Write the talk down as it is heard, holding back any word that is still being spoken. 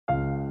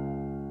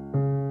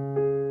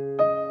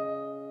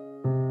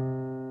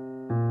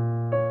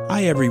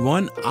Hi,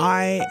 everyone.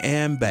 I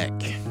am back.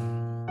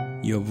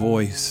 Your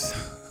voice,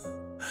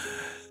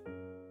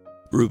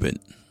 Ruben.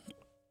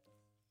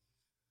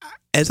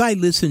 As I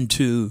listen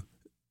to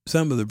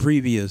some of the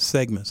previous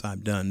segments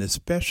I've done,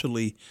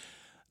 especially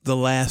the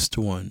last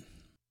one,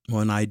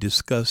 when I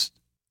discussed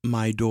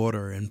my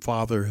daughter and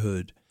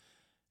fatherhood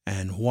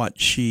and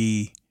what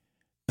she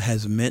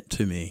has meant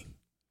to me,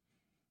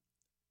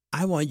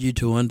 I want you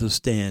to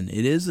understand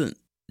it isn't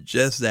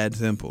just that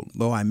simple,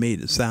 though I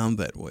made it sound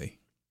that way.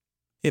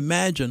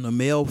 Imagine a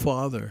male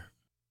father,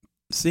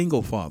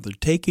 single father,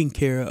 taking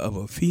care of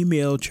a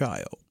female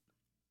child.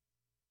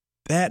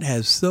 That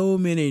has so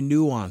many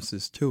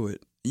nuances to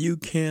it. You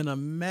can't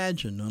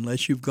imagine,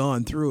 unless you've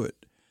gone through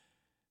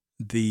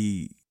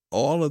it,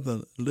 all of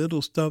the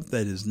little stuff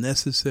that is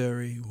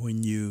necessary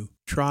when you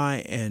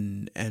try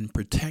and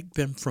protect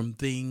them from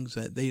things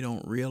that they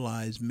don't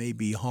realize may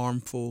be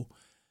harmful.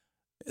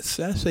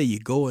 So let's say you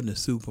go in the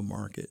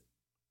supermarket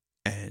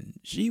and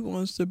she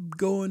wants to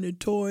go in the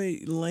toy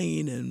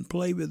lane and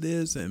play with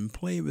this and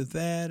play with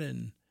that.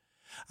 And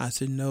I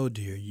said, no,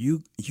 dear,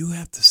 you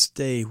have to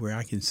stay where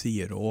I can see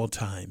you at all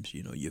times.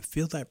 You know, you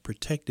feel that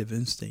protective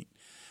instinct.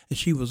 And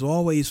she was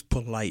always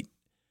polite.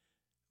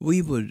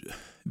 We would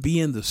be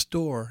in the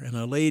store and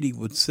a lady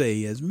would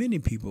say, as many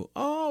people,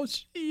 oh,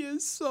 she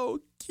is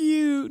so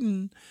cute.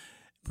 And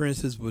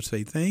Princess would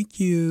say, thank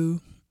you.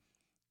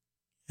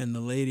 And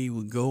the lady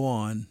would go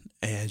on,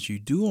 as you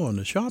do on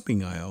the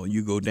shopping aisle.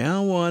 You go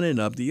down one and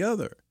up the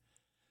other.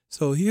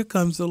 So here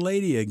comes the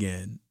lady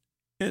again.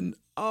 And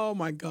oh,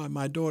 my God,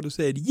 my daughter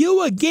said,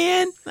 you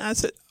again? I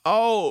said,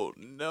 oh,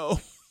 no.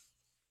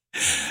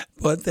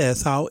 But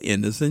that's how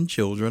innocent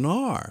children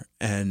are.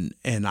 And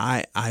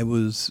I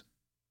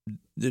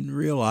didn't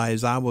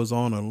realize I was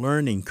on a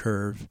learning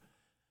curve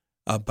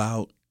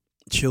about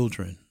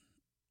children,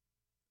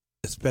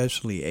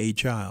 especially a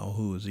child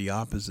who was the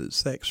opposite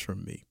sex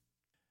from me.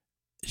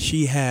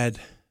 She had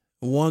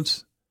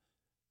once,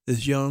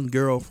 this young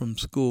girl from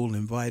school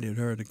invited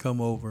her to come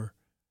over,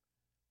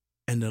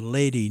 and the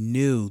lady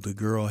knew the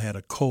girl had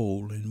a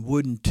cold and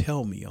wouldn't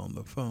tell me on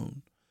the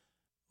phone.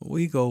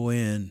 We go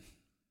in,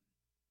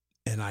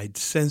 and I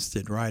sensed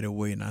it right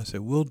away, and I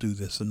said, we'll do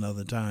this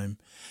another time.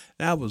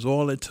 That was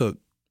all it took.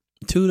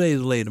 2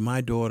 days later,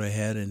 my daughter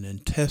had an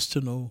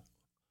intestinal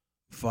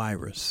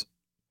virus,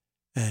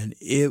 and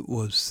it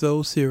was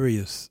so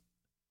serious.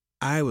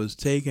 I was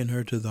taking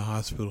her to the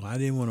hospital. I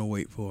didn't want to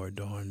wait for a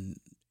darn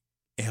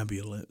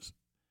ambulance.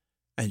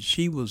 And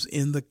she was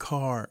in the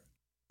car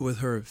with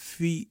her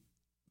feet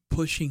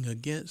pushing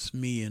against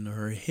me and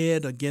her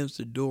head against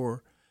the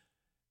door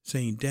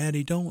saying,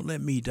 Daddy, don't let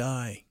me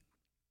die.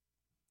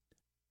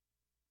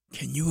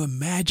 Can you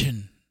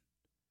imagine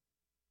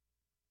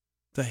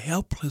the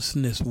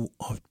helplessness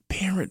a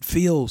parent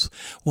feels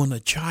when a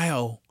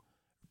child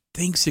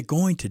thinks they're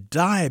going to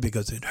die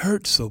because it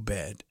hurts so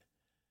bad?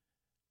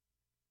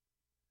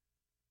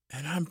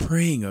 And I'm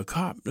praying a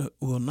cop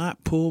will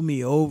not pull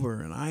me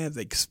over, and I have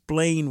to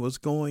explain what's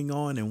going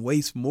on and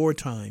waste more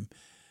time.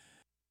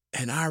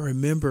 And I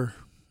remember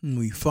when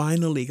we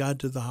finally got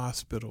to the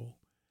hospital,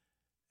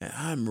 and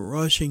I'm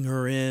rushing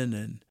her in,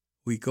 and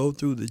we go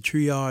through the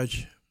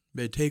triage.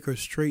 They take her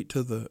straight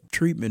to the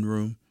treatment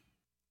room,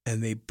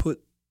 and they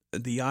put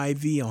the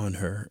IV on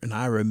her. And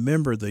I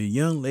remember the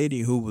young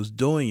lady who was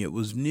doing it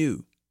was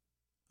new.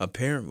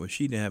 Apparently,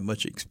 she didn't have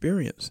much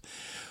experience.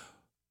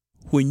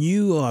 When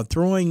you are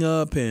throwing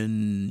up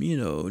and,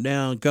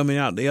 down coming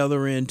out the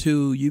other end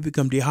too, you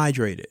become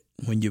dehydrated.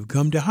 When you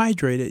become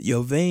dehydrated,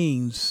 your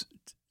veins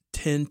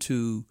tend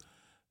to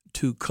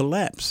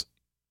collapse.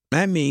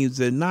 That means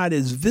they're not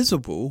as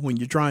visible when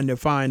you're trying to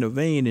find a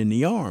vein in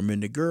the arm.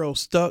 And the girl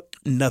stuck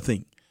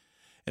nothing.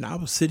 And I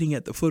was sitting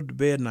at the foot of the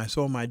bed and I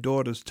saw my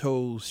daughter's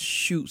toes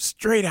shoot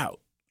straight out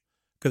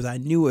because I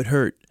knew it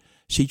hurt.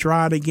 She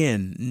tried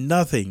again,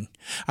 nothing.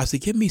 I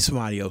said, get me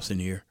somebody else in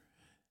here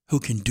who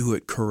can do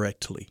it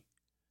correctly.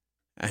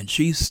 And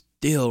she's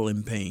still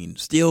in pain,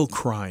 still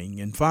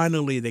crying. And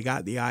finally, they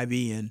got the IV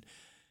in.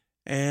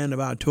 And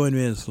about 20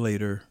 minutes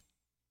later,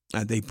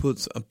 they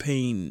put a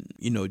pain,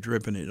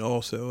 drip in it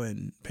also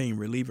and pain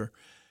reliever.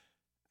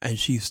 And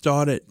she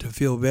started to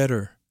feel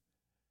better.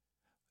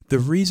 The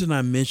reason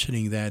I'm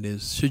mentioning that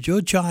is, should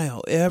your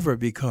child ever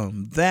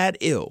become that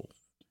ill,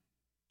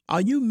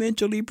 are you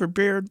mentally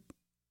prepared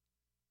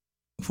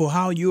for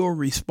how you'll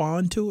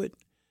respond to it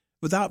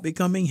without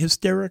becoming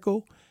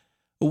hysterical?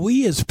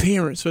 We as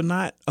parents are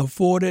not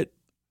afforded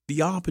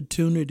the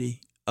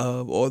opportunity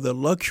or the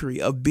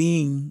luxury of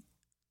being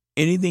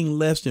anything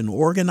less than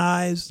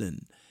organized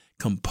and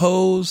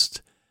composed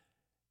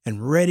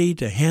and ready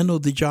to handle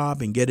the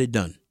job and get it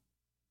done.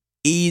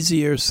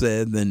 Easier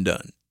said than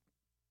done.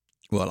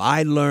 Well,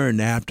 I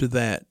learned after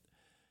that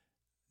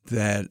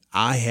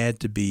I had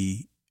to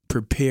be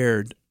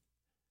prepared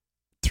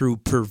through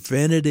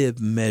preventative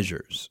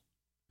measures,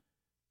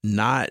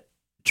 not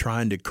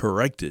trying to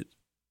correct it.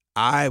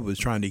 I was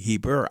trying to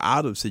keep her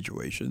out of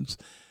situations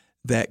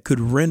that could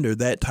render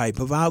that type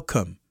of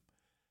outcome.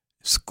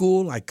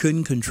 School, I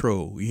couldn't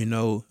control.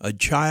 A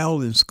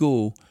child in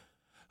school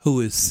who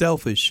is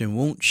selfish and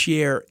won't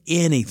share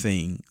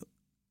anything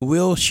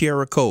will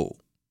share a coal.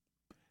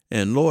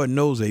 And Lord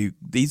knows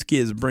these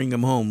kids bring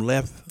them home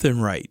left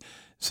and right.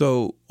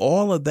 So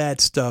all of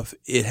that stuff,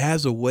 it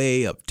has a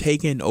way of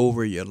taking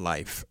over your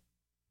life.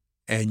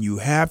 And you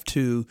have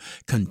to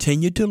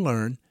continue to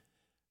learn,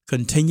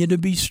 continue to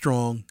be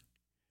strong,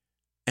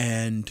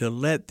 and to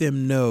let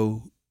them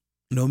know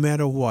no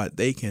matter what,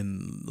 they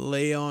can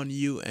lay on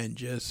you and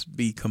just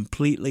be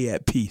completely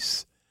at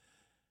peace.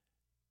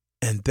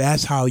 And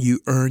that's how you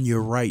earn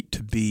your right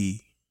to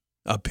be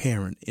a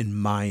parent, in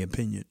my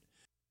opinion.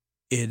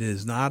 It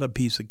is not a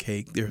piece of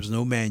cake. There's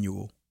no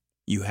manual.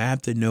 You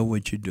have to know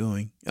what you're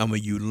doing.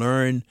 You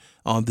learn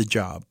on the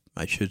job,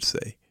 I should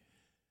say.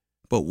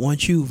 But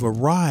once you've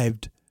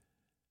arrived,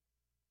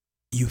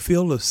 you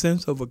feel a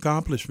sense of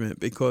accomplishment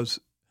because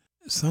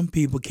some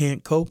people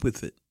can't cope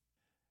with it.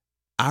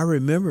 I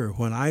remember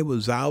when I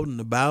was out and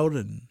about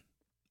and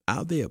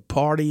out there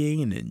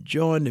partying and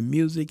enjoying the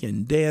music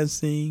and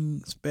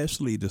dancing,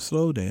 especially the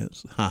slow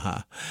dance.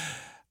 I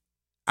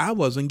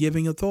wasn't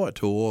giving a thought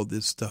to all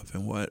this stuff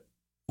and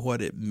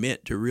what it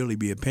meant to really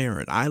be a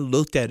parent. I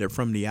looked at it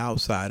from the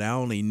outside. I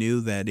only knew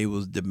that it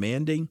was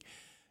demanding.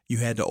 You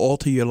had to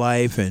alter your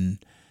life,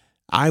 and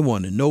I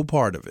wanted no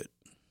part of it.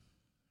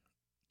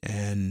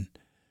 And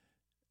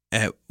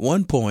at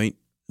one point,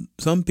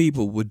 some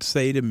people would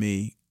say to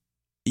me,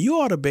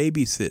 "You ought to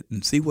babysit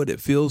and see what it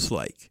feels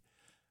like."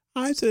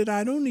 I said,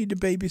 "I don't need to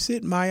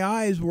babysit. My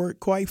eyes work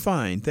quite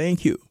fine.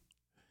 Thank you."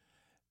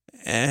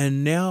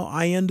 And now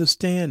I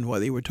understand what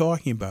they were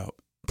talking about.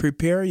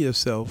 Prepare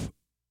yourself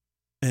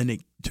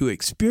and to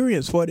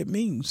experience what it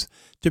means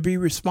to be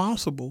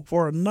responsible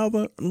for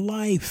another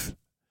life.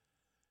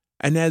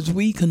 And as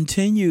we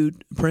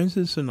continued,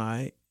 Princess and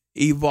I,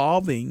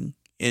 evolving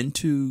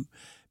into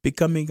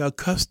becoming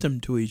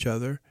accustomed to each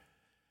other,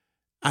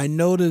 I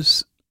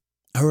noticed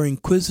her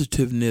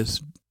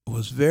inquisitiveness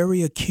was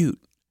very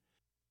acute.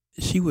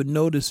 She would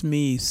notice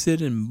me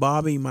sitting,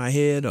 bobbing my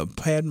head or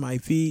patting my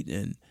feet,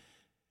 and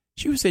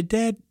she would say,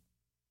 "Dad,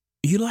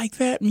 you like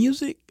that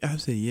music?" I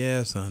said,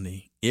 "Yes,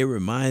 honey. It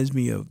reminds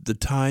me of the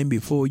time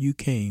before you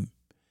came."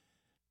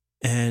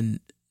 And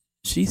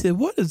she said,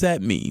 "What does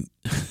that mean?"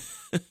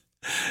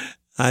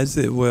 I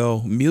said,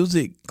 "Well,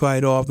 music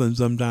quite often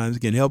sometimes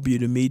can help you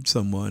to meet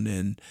someone.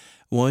 And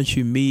once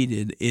you meet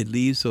it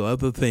leads to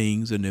other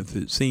things. And if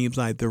it seems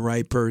like the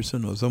right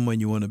person or someone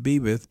you want to be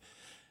with,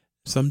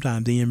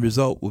 sometimes the end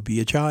result will be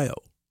a child.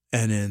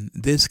 And in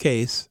this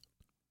case,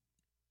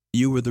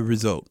 you were the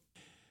result."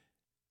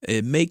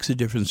 It makes a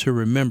difference to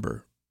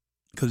remember,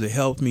 because it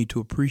helps me to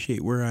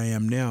appreciate where I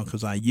am now,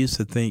 because I used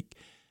to think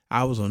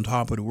I was on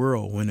top of the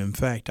world when in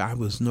fact I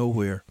was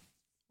nowhere.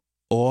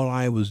 All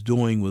I was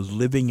doing was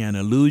living an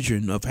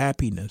illusion of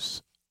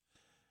happiness.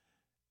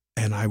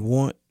 And I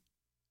want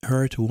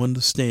her to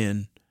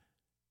understand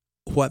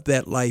what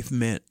that life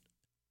meant.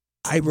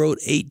 I wrote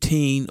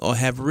 18 or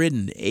have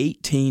written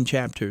 18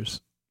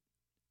 chapters,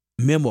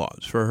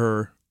 memoirs for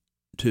her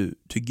to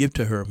give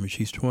to her when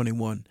she's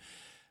 21.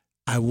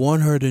 I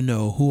want her to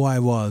know who I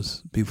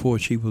was before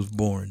she was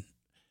born.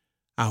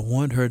 I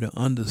want her to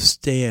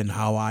understand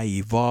how I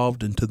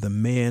evolved into the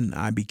man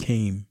I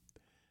became,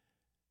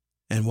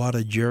 and what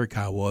a jerk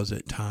I was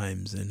at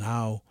times, and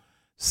how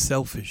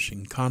selfish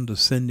and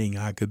condescending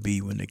I could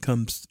be when it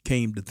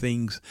came to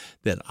things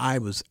that I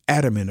was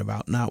adamant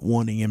about not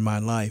wanting in my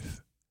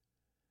life.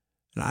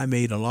 And I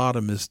made a lot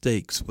of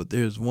mistakes, but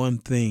there's one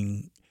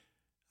thing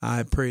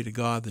I pray to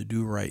God to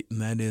do right, and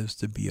that is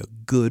to be a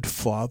good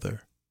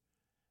father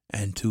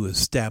and to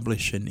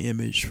establish an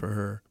image for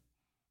her.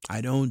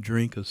 I don't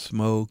drink or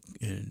smoke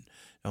and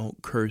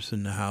don't curse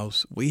in the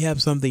house. We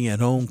have something at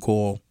home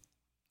called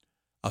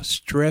a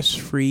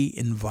stress-free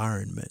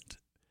environment.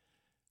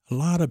 A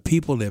lot of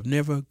people have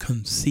never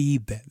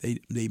conceived that.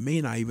 They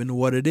may not even know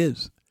what it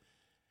is.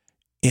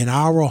 In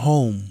our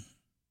home,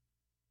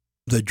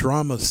 the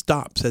drama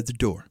stops at the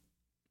door.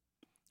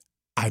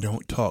 I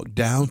don't talk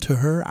down to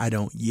her. I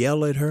don't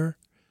yell at her.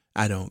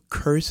 I don't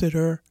curse at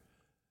her.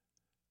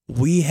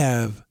 We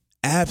have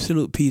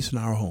absolute peace in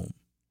our home.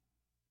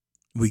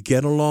 We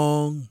get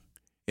along.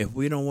 If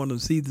we don't want to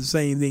see the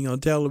same thing on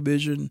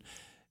television,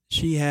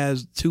 she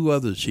has 2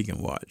 others she can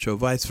watch, or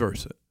vice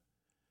versa.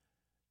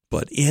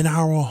 But in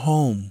our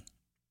home,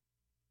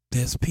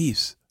 there's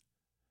peace.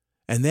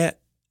 And that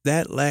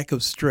lack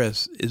of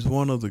stress is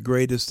one of the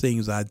greatest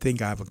things I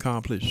think I've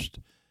accomplished,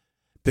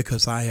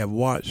 because I have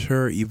watched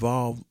her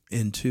evolve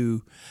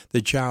into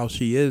the child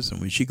she is. And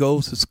when she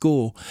goes to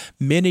school,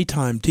 many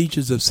times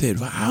teachers have said,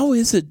 "Well, how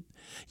is it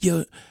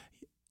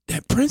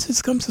that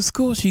Princess comes to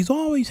school? She's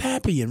always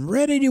happy and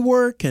ready to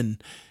work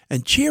and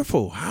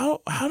cheerful.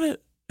 How did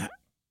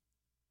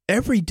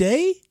every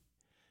day?"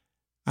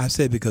 I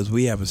said, "Because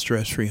we have a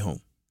stress-free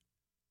home.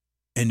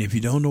 And if you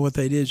don't know what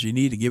that is, you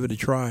need to give it a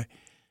try.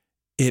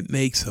 It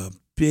makes a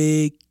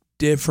big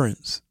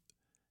difference,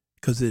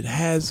 because it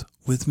has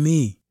with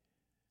me.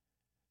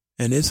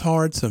 And it's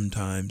hard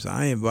sometimes.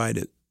 I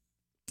invited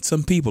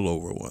some people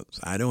over once.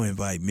 I don't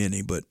invite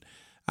many, but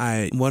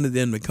I wanted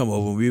them to come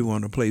over. We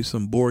want to play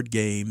some board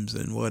games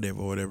and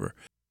whatever.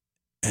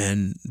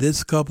 And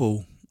this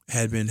couple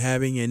had been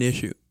having an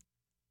issue,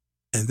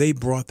 and they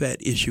brought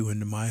that issue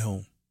into my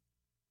home.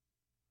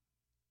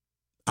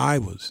 I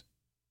was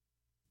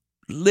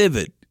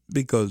livid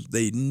because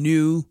they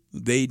knew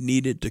they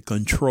needed to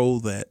control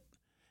that.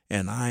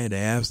 And I had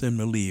asked them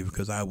to leave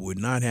because I would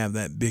not have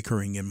that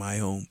bickering in my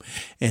home.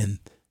 And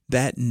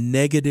that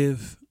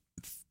negative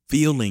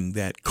feeling,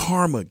 that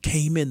karma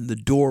came in the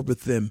door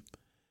with them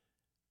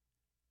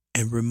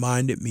and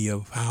reminded me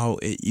of how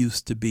it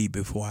used to be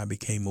before I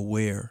became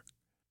aware.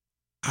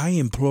 I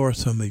implore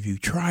some of you,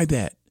 try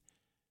that.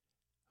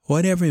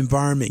 Whatever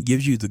environment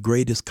gives you the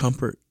greatest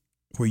comfort,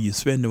 where you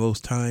spend the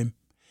most time,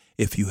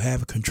 if you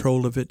have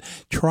control of it,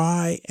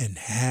 try and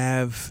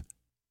have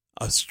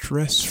a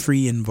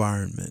stress-free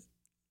environment.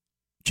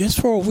 Just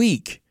for a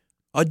week,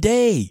 a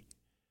day.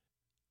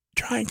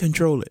 Try and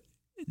control it.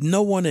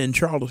 No one in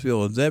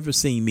Charlottesville has ever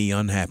seen me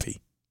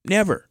unhappy.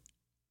 Never.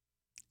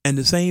 And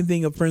the same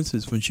thing of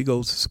Princess when she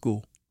goes to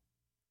school.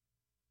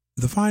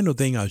 The final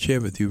thing I'll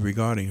share with you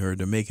regarding her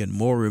to make it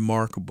more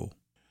remarkable,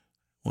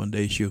 one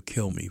day she'll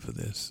kill me for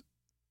this.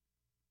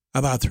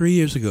 About 3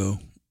 years ago,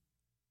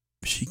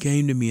 she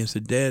came to me and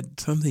said, Dad,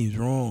 something's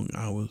wrong.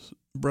 I was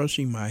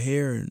brushing my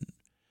hair and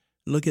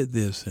look at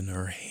this. And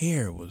her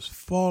hair was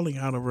falling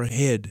out of her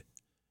head.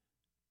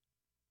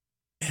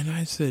 And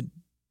I said,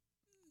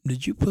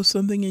 did you put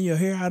something in your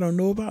hair I don't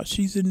know about?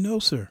 She said, no,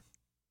 sir.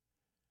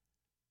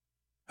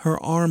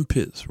 Her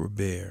armpits were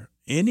bare.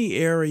 Any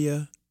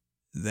area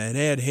that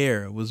had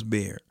hair was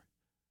bare,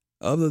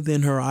 other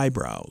than her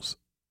eyebrows.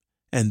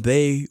 And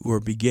they were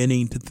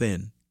beginning to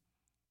thin.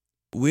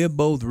 We're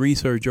both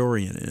research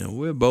oriented, and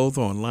we're both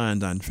online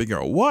trying to figure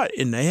out what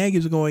in the heck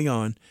is going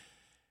on.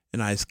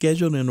 And I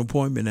scheduled an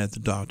appointment at the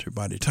doctor.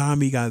 By the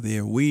time he got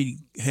there, we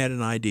had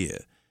an idea.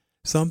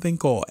 Something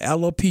called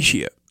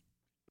alopecia.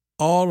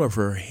 All of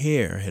her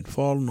hair had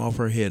fallen off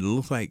her head. It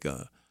looked like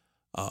a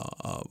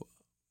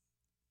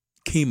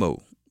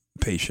chemo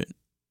patient.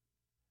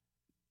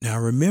 Now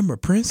remember,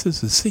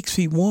 Princess is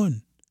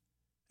 6'1".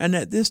 And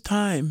at this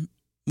time,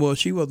 well,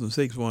 she wasn't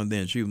 6'1"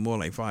 then. She was more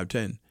like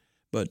 5'10".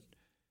 But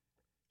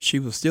she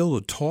was still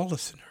the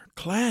tallest in her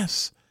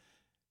class.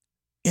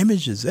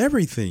 Images,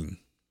 everything.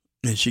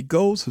 And she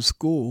goes to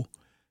school,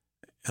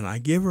 and I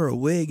give her a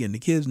wig, and the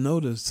kids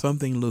notice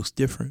something looks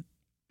different.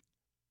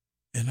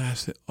 And I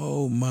said,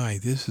 oh, my,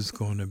 this is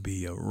going to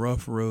be a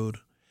rough road.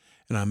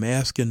 And I'm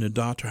asking the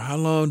doctor, how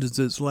long does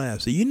this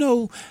last?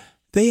 So,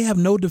 they have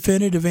no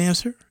definitive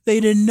answer. They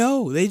didn't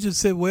know. They just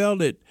said,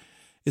 well, it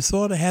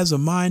sort of has a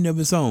mind of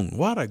its own.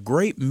 What a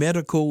great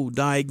medical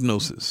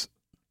diagnosis.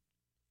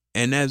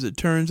 And as it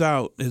turns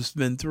out, it's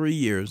been 3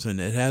 years and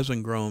it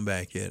hasn't grown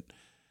back yet.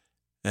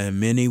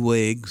 And many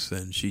wigs,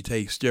 and she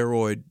takes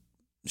steroid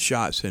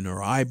shots in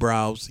her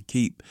eyebrows to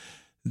keep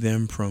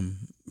them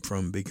from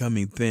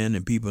becoming thin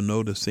and people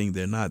noticing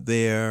they're not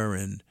there.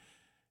 And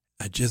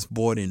I just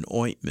bought an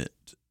ointment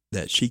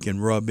that she can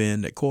rub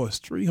in that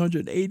costs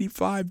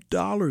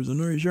 $385, and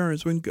her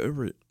insurance wouldn't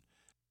cover it.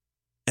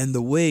 And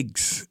the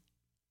wigs,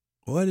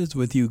 what is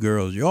with you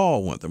girls?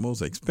 Y'all want the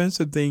most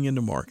expensive thing in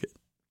the market.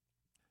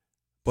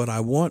 But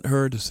I want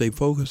her to stay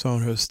focused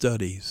on her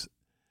studies.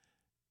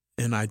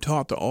 And I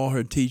talked to all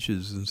her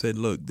teachers and said,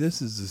 look,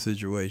 this is the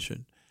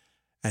situation.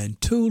 And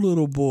 2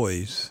 little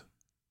boys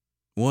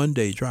one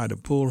day tried to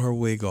pull her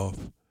wig off.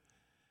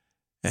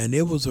 And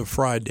it was a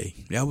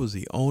Friday. That was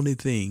the only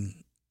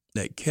thing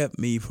that kept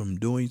me from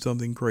doing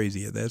something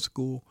crazy at that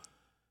school,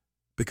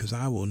 because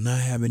I will not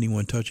have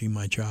anyone touching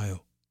my child,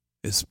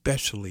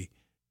 especially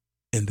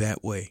in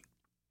that way.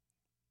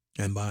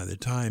 And by the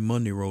time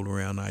Monday rolled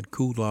around, I'd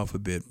cooled off a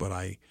bit, but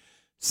I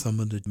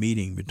summoned a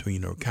meeting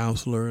between her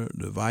counselor,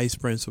 the vice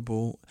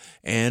principal,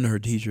 and her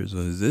teachers.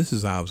 And this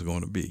is how it's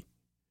going to be.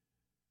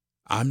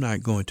 I'm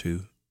not going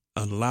to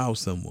allow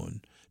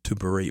someone to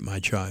berate my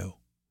child.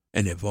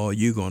 And if all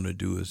you're going to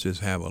do is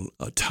just have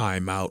a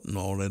timeout and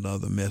all that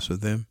other mess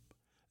with them,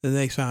 the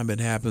next time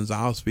it happens,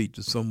 I'll speak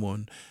to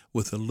someone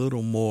with a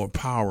little more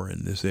power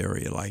in this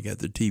area, like at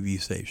the TV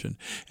station,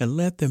 and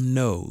let them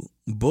know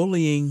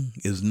bullying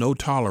is no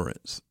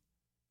tolerance.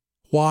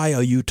 Why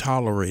are you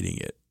tolerating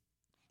it?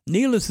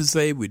 Needless to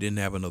say, we didn't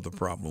have another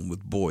problem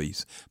with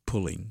boys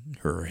pulling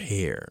her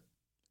hair.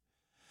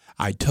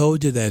 I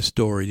told you that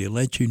story to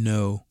let you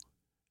know,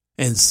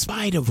 in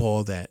spite of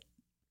all that,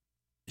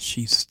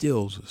 she's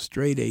still a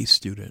straight A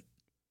student.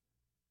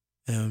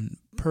 And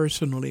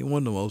personally, one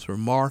of the most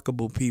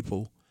remarkable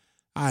people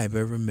I have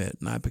ever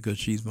met, not because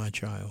she's my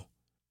child,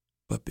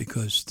 but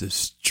because the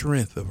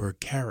strength of her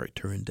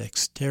character and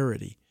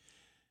dexterity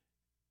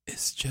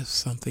is just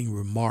something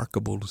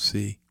remarkable to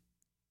see.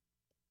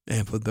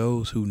 And for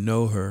those who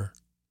know her,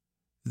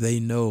 they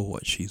know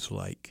what she's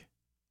like.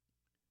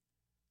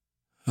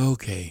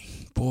 Okay,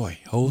 boy,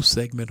 whole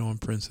segment on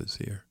Princess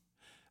here.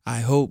 I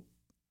hope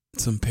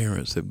some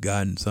parents have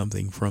gotten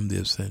something from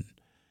this, and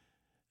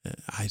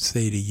I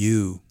say to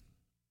you,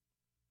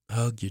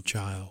 hug your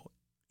child,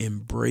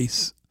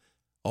 embrace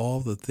all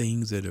the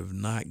things that have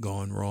not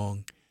gone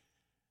wrong,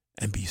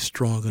 and be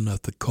strong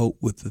enough to cope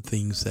with the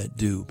things that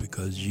do,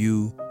 because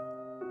you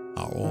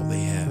are all they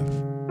have.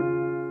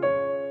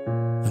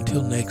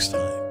 Until next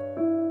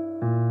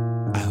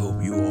time, I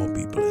hope you all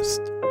be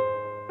blessed.